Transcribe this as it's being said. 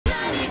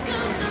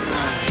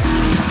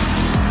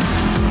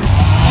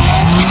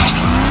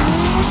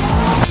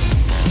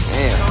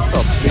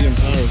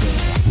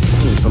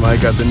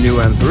check out the new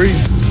M3.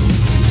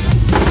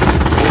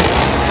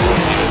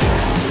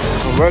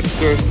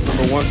 Register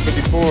number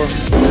 154.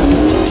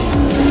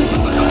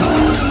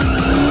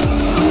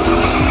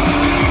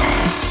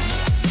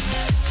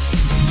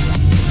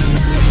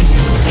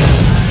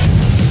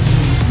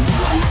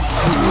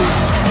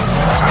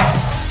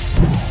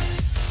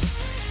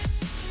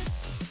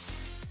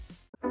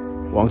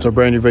 Welcome to a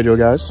brand new video,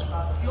 guys.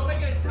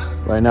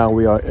 Right now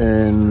we are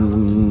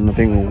in, I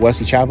think,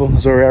 Wesley Chapel.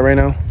 That's where we're at right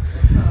now.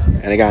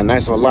 And they got a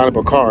nice little lineup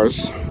of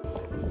cars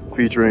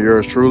featuring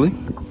yours truly.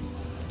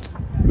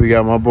 We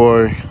got my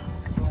boy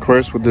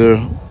Chris with the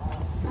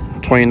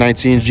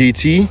 2019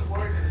 GT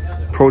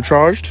Pro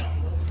Charged.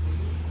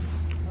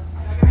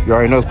 You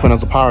already know it's putting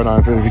us a power down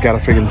if you got a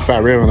freaking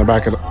fat rear on the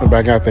back of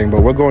that thing.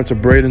 But we're going to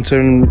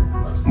Bradenton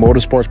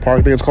Motorsports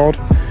Park, I think it's called.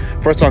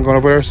 First time going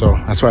over there, so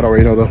that's why I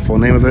already know the full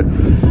name of it.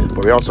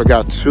 But we also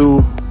got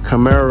two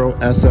Camaro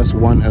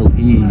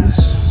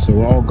SS1LEs. So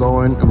we're all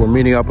going and we're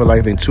meeting up with like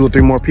I think 2 or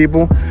 3 more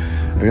people.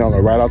 And we're all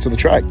gonna ride out to the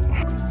track.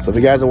 So if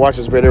you guys are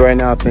watching this video right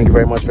now, thank you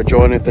very much for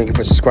joining. Thank you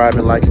for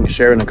subscribing, liking,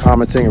 sharing, and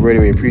commenting. I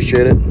really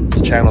appreciate it.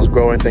 The channel's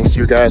growing thanks to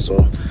you guys.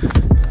 So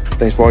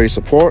thanks for all your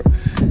support.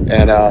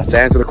 And to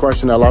answer the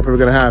question that a lot of people are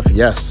gonna have,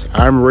 yes,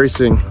 I'm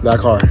racing that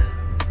car.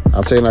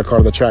 I'm taking that car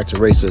to the track to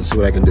race it, see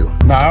what I can do.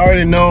 Now, I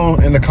already know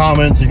in the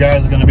comments, you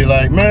guys are gonna be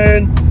like,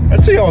 man, that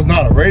TL is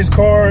not a race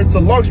car, it's a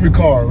luxury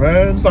car,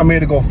 man. It's not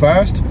made to go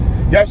fast.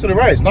 You're absolutely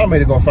right, it's not made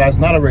to go fast,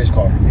 it's not a race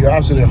car. You're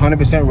absolutely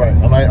 100% right.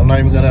 I'm not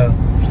even gonna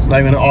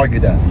argue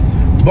that.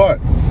 But,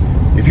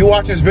 if you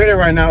watch this video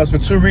right now, it's for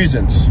 2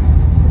 reasons.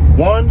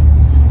 1,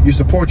 you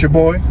support your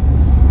boy,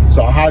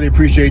 so I highly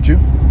appreciate you.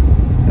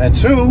 And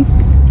 2,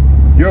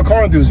 you're a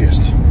car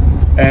enthusiast.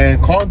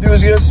 And car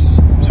enthusiasts,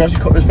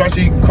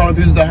 especially car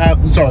enthusiasts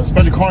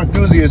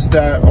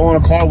that own a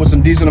car with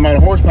some decent amount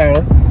of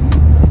horsepower,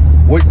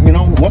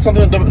 what's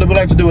something that we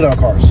like to do with our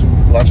cars?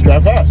 We like to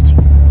drive fast.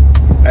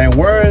 And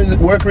where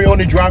can we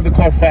only drive the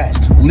car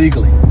fast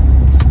legally?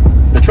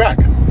 The track.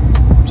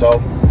 So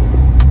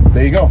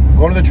there you go.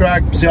 Go to the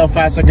track, see how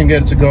fast I can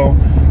get it to go.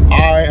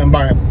 I am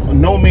by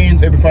no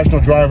means a professional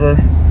driver.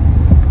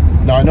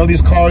 Now, I know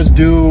these cars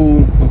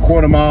do a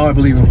quarter mile, I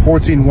believe in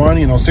 14.1,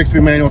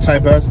 6-speed manual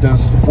Type S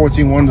does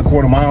 14.1 the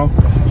quarter mile.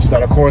 So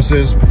that, of course,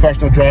 is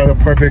professional driver,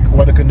 perfect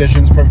weather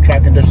conditions, perfect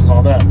track conditions,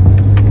 all that.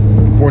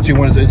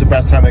 14.1 is the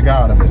best time they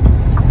got out of it.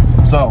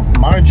 So,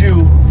 mind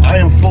you, I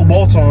am full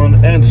bolt-on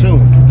and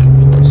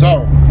tuned.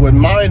 So, with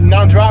my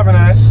non-driving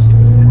ass,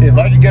 if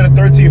I could get a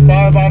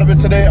 13.5 out of it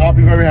today, I'll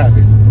be very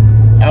happy.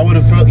 I would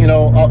have felt,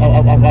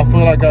 I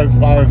feel like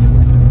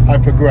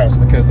I've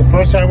progressed, because the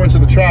first time I went to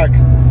the track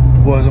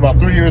was about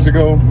 3 years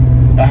ago.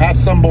 I had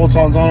some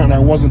bolt-ons on it and I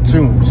wasn't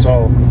tuned,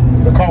 so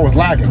the car was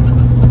lagging.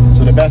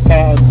 So the best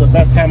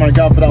time I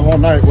got for that whole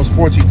night was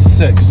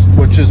 14.6,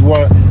 which is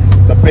what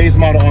the base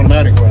model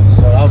automatic was.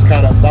 So that was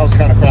kind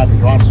of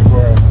crappy, honestly,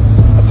 for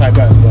a Type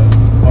S. But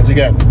once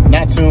again,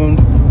 not tuned,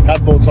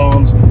 had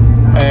bolt-ons,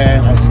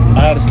 and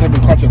I had a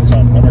slipping clutch at the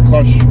time. And my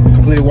clutch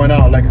completely went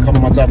out like a couple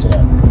months after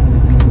that.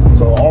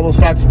 So all those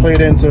factors played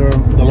into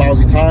the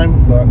lousy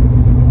time, but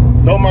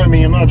don't mind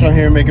me, I'm not trying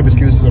to make up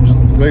excuses. I'm just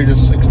really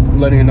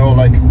letting you know,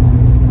 like,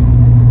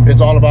 it's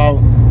all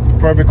about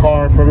perfect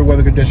car, perfect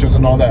weather conditions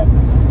and all that.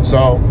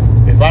 So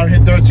if I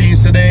hit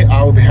 13s today,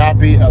 I will be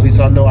happy. At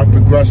least I know I've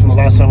progressed from the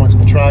last time I went to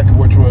the track,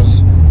 which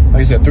was,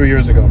 like I said, 3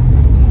 years ago.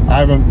 I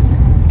haven't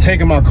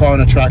taken my car on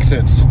the track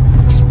since.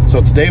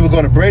 So today we're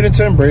going to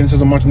Bradenton.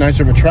 Bradenton's a much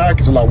nicer of a track.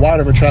 It's a lot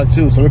wider of a track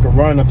too, so we can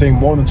run, I think,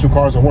 more than 2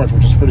 cars at once,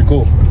 which is pretty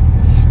cool.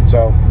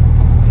 So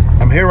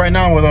I'm here right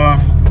now with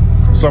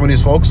some of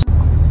these folks.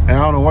 And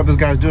I don't know what this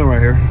guy's doing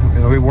right here.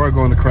 We were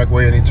going the correct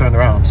way and he turned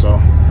around, so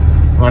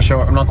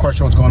I'm not quite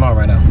sure what's going on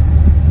right now.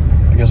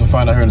 I guess we'll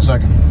find out here in a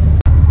second.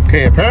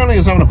 Okay, apparently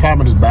he's having a problem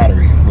with his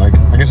battery. Like,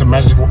 I guess a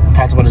message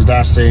popped up on his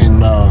dash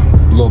saying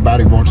low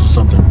battery voltage or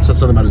something. Said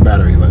something about his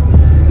battery, but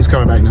he's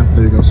coming back now.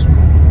 There he goes. So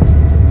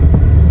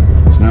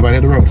now everybody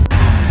hit the road.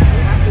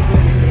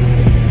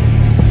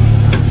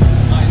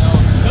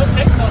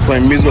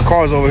 Playing musical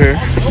cars over here.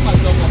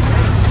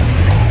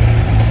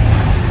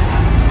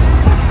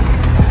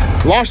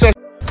 Launch that.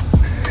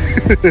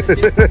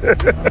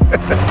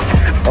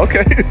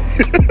 Okay.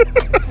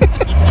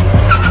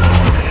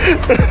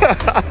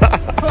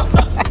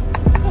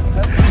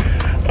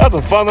 That's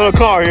a fun little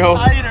car, yo.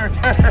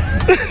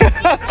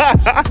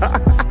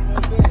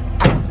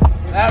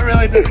 That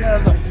really just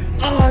sounds like,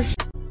 oh,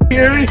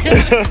 here we go.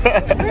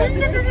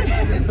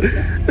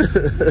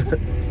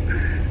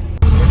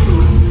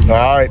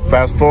 All right,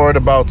 fast forward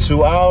about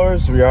 2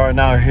 hours. We are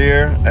now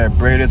here at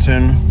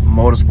Bradenton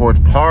Motorsports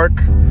Park.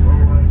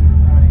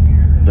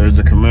 There's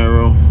the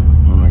Camaro.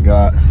 Oh my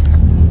God.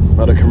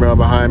 Another Camaro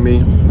behind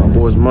me. My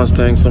boy's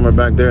Mustang somewhere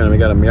back there. And we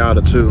got a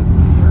Miata too.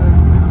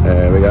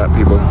 And we got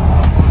people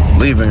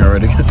leaving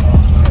already.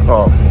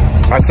 Oh,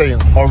 I say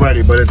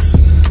already, but it's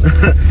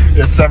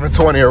it's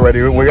 7:20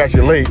 already. We're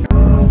actually late.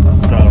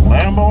 Got a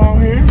Lambo out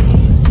here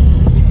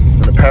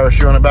with a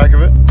parachute on the back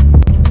of it.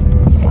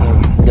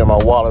 Get my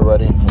wallet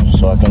ready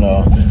so I can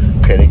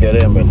pay to get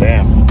in, but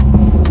damn,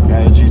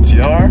 Got a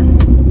GTR.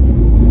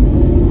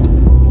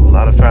 A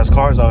lot of fast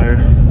cars out here.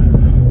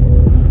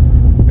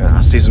 Yeah,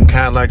 I see some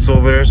Cadillacs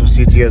over there, some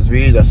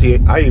CTSVs.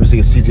 I even see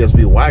a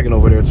CTSV wagon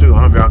over there too.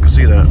 I don't know if y'all can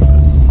see that.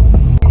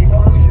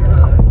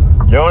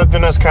 The only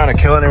thing that's kind of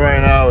killing it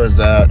right now is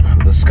that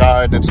the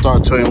sky did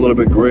start turning a little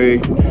bit gray.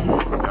 I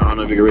don't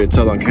know if you can really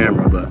tell on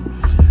camera, but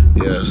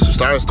yeah,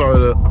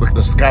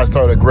 the sky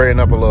started graying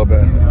up a little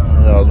bit.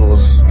 That's what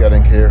was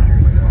getting here,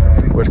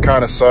 which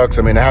kind of sucks.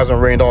 I mean, it hasn't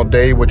rained all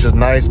day, which is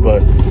nice,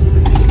 but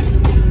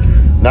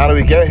now that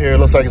we get here, it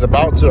looks like it's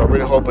about to. I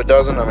really hope it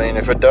doesn't. I mean,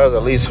 if it does,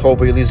 at least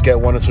hope we at least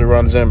get 1 or 2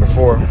 runs in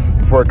before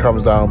it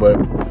comes down. But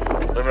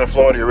living in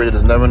Florida, you really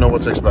just never know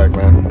what to expect,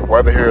 man. The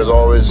weather here is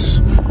always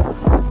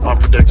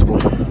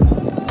unpredictable.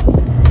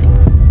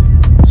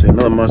 See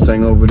another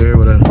Mustang over there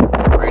with a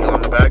radio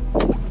on the back.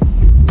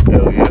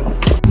 Hell yeah.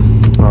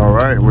 All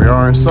right, we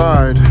are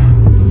inside.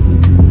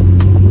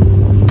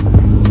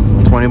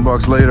 20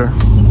 bucks later.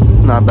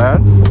 Not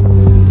bad.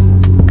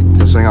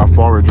 Just seeing how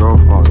far we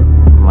drove.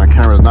 My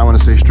camera does not want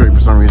to stay straight for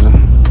some reason.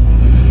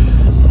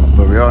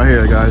 But we are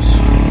here, guys.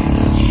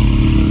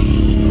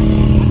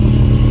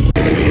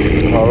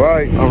 All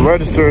right, I'm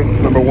registered,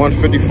 number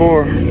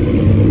 154. Did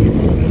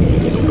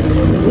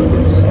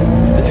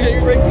you get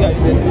your racing guy?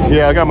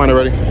 Yeah, I got mine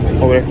already.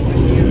 Over there.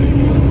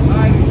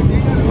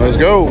 Let's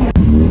go.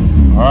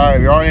 All right,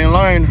 we're already in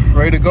line,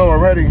 ready to go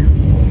already.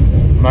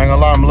 I'm not gonna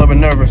lie, I'm a little bit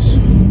nervous.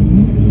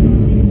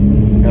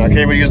 And I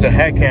can't really use the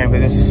head cam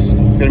because it's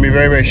gonna be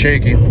very, very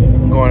shaky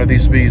going at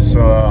these speeds. So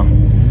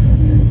I'm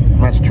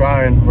gonna have to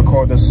try and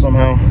record this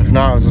somehow. If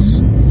not, I'll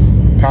just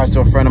pass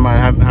to a friend of mine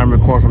and have him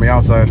record from the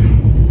outside.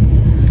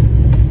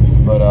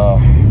 But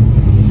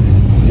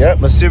yep,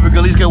 let's see if we can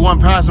at least get one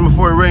passing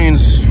before it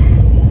rains.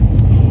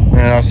 And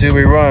I'll see if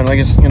we run. Like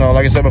it's,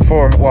 like I said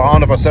before. Well, I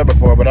don't know if I said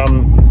before, but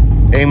I'm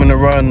aiming to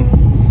run,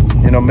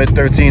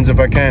 mid-13s if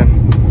I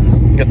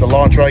can. Get the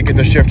launch right, get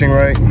the shifting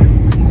right.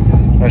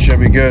 That should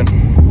be good.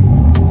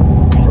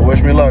 So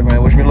wish me luck,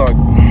 man. Wish me luck.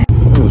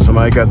 Ooh,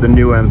 somebody got the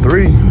new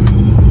M3.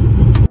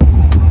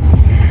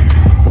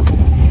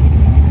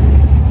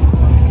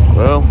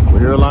 Well, we're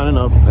here lining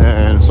up,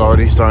 and it's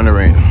already starting to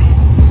rain.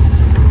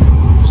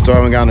 Still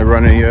haven't gotten it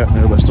running yet.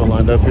 Everybody's still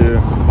lined up here.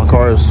 My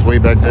car is way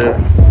back there.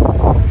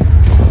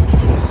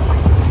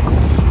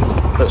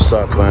 That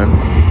sucks, man.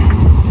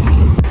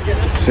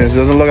 Since it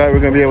doesn't look like we're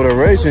gonna be able to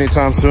race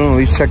anytime soon, at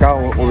least check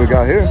out what we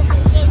got here.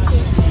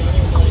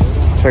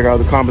 Check out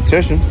the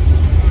competition.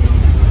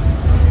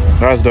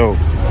 That's dope.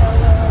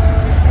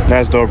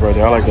 That's dope right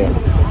there. I like that.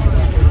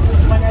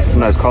 It's a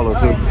nice color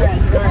too.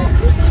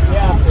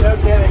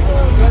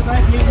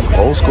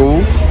 Old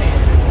school.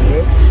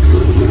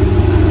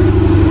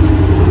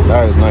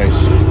 That is nice.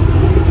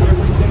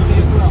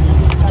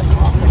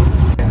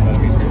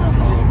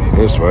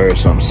 This right here is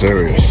something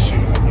serious.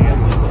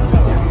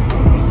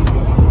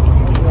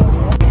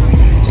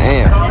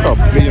 Damn, look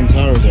how big them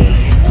tires are.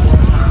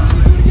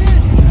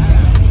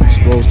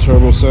 Exposed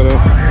turbo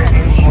setup.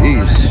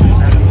 Jeez.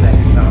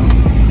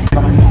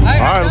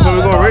 Alright, so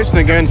we're going racing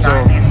again, so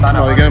I'm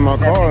about to get in my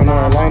car and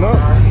line up.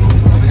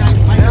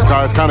 The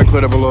sky's kind of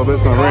cleared up a little bit,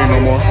 it's not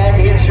raining no more.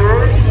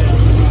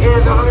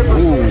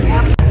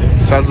 Ooh.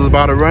 Tesla's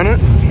about to run it.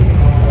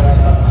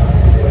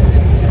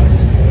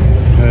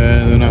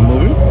 And they're not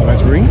moving,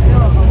 that's green.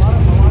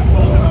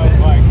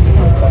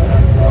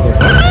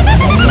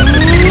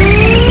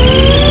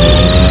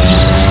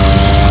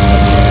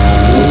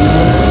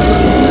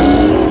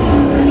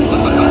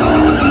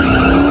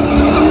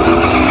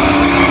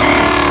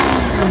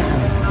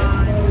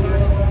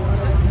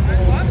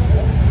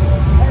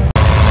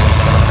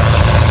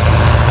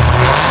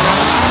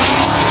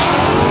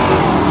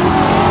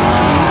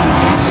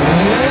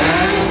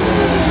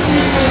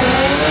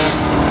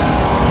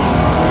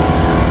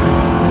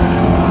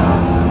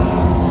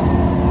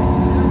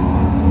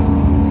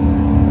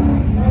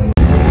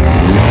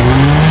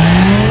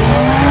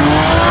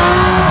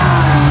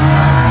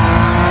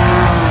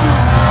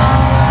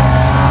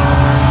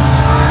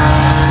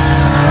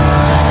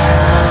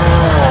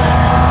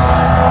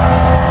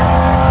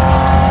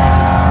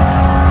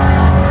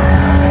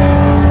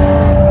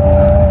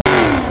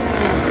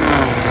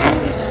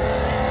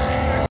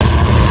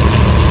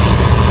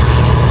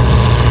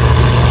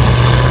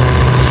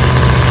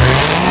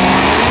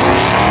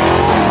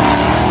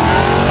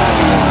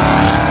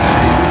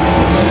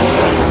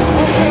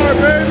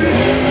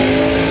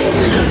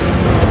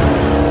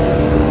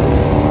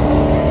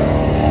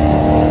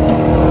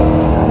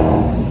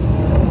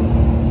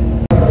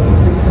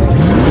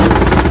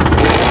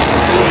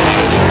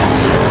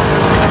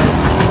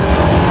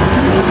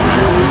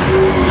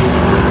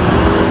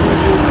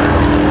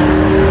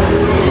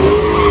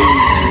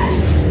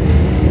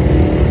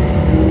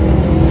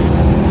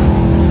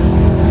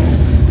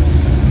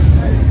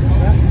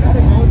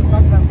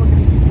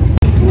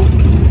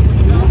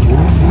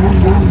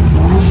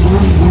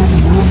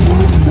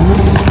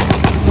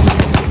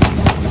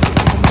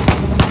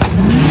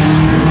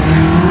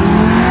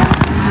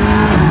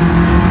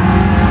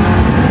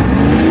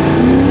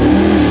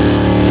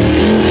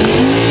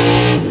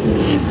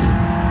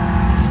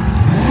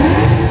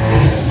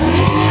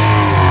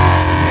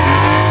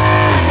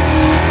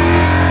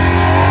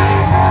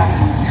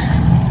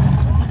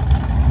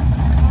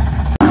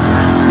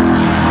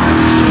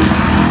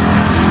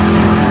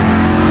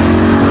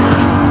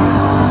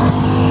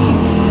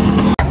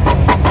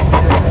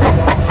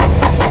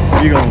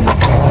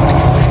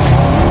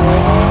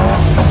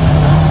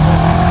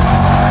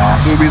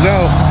 Scooby's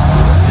out.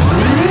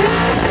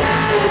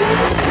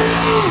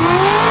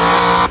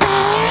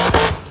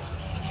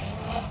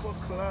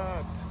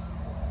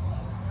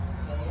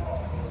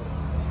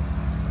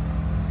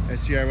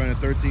 SCI running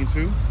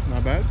 13.2,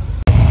 not bad.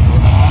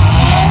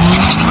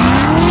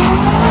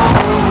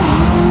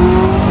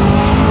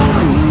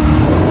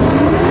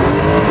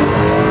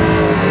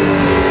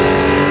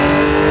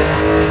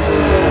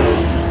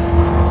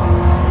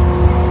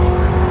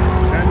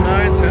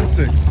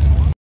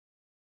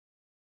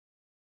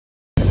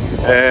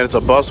 And it's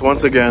a bust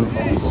once again.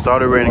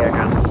 Started raining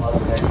again.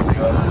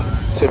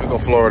 Typical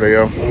Florida,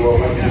 yo.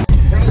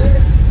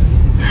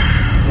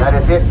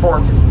 That is it for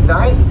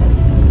tonight.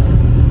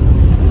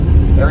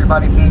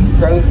 Everybody be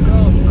safe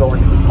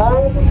going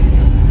home.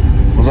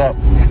 What's up?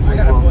 I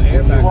gotta put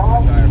air back in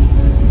the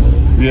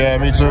tire. Yeah,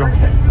 me too.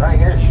 Right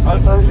here,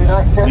 Thursday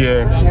night test.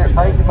 Yeah. Here at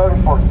Franklin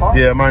Motorsports Park.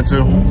 Yeah, mine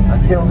too.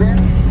 Until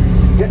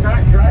then, good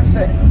night, drive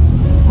safe.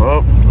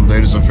 Well, they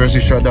just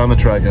officially shut down the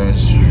track,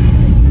 guys.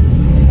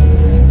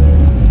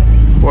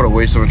 What a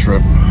waste of a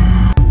trip.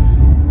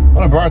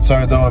 On the bright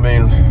side, though, I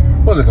mean,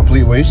 it was a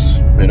complete waste.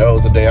 You know, it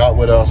was a day out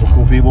with some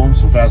cool people,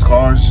 some fast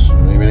cars. I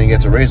mean, we didn't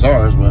get to race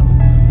ours, but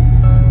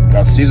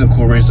got to see some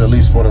cool races at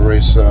least for the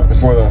race,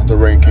 before the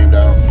rain came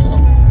down.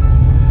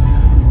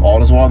 So,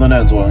 all is well that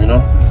ends well, you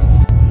know?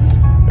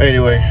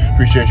 Anyway,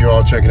 appreciate you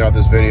all checking out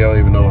this video,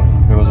 even though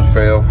it was a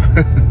fail.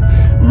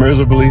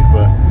 Miserably,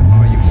 but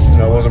you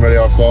know, it wasn't really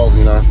our fault.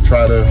 You know,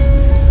 try to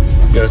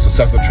get a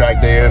successful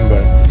track day in,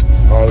 but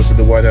obviously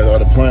the weather had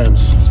other plans.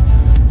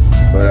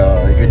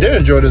 But if you did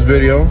enjoy this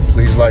video,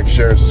 please like,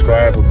 share, and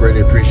subscribe. We'll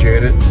greatly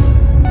appreciate it.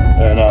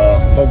 And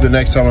hope the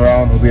next time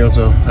around we'll be able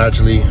to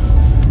actually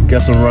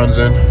get some runs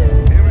in,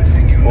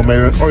 or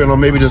maybe, you know,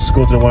 maybe just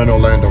go to the one in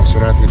Orlando, so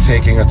we're not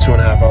taking a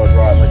 2.5-hour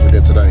drive like we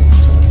did today.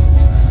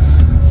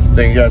 So,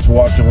 thank you guys for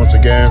watching once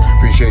again.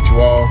 Appreciate you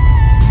all.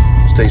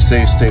 Stay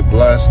safe, stay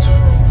blessed,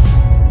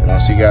 and I'll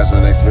see you guys in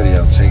the next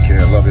video. Take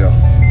care. Love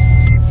y'all.